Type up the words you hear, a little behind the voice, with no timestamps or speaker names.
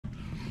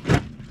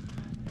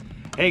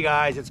Hey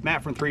guys, it's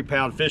Matt from 3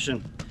 Pound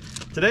Fishing.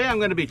 Today I'm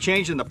going to be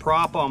changing the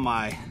prop on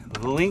my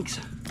Lynx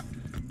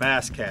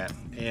Bass Cat.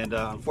 And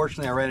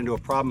unfortunately I ran into a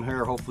problem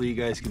here. Hopefully you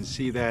guys can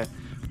see that,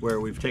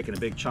 where we've taken a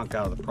big chunk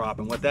out of the prop.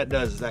 And what that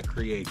does is that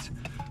creates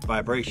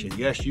vibration.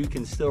 Yes, you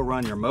can still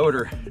run your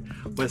motor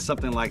with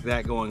something like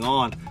that going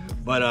on,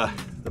 but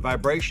the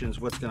vibration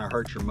is what's going to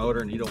hurt your motor,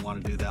 and you don't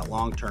want to do that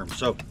long term.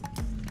 So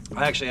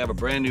I actually have a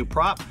brand new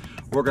prop.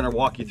 We're going to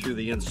walk you through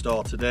the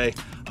install today.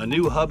 A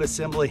new hub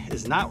assembly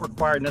is not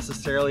required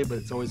necessarily, but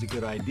it's always a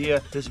good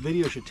idea. This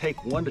video should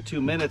take 1 to 2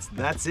 minutes.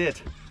 That's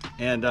it.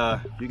 And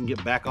you can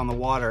get back on the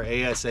water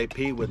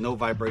ASAP with no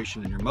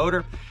vibration in your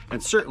motor,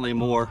 and certainly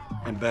more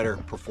and better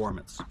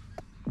performance.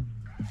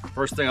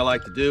 First thing I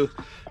like to do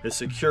is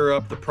secure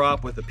up the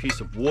prop with a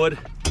piece of wood.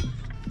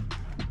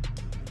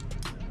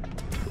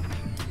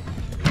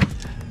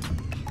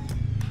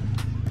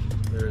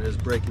 There it is,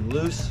 breaking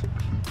loose.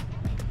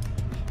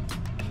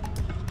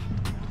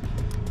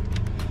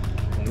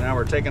 And now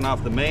we're taking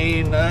off the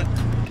main nut.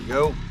 There you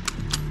go.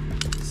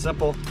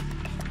 Simple.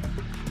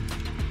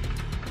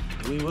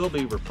 We will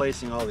be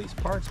replacing all these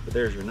parts, but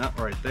there's your nut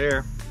right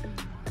there.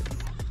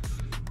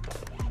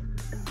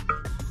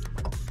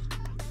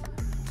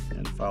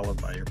 And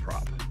followed by your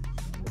prop.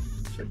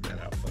 Check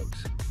that out,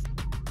 folks.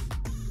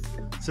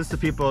 Since the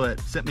people that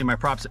sent me my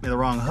prop sent me the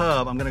wrong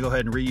hub, I'm gonna go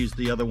ahead and reuse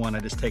the other one. I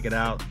just take it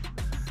out,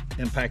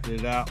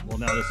 impacted it out. Well,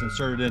 now let's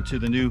insert it into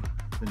the new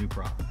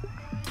prop.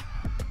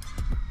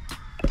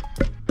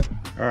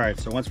 All right,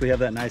 so once we have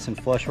that nice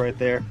and flush right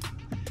there,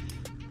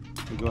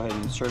 we go ahead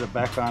and insert it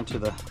back onto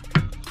the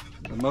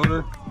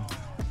motor.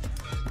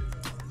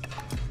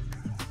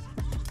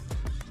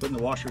 Putting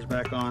the washers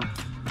back on.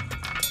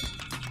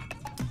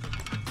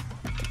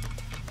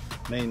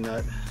 Main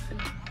nut.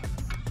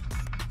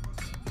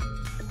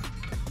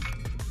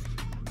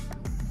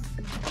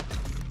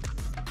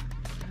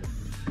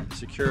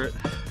 Secure it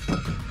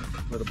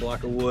with a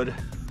block of wood.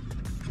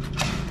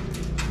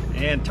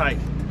 And tight.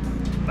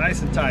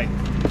 Nice and tight.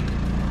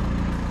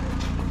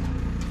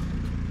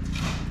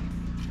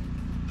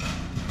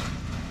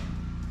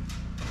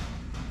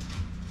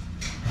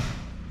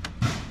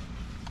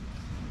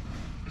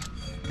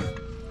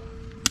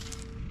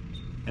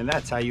 And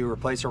that's how you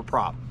replace a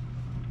prop.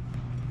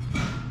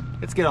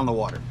 Let's get on the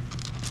water.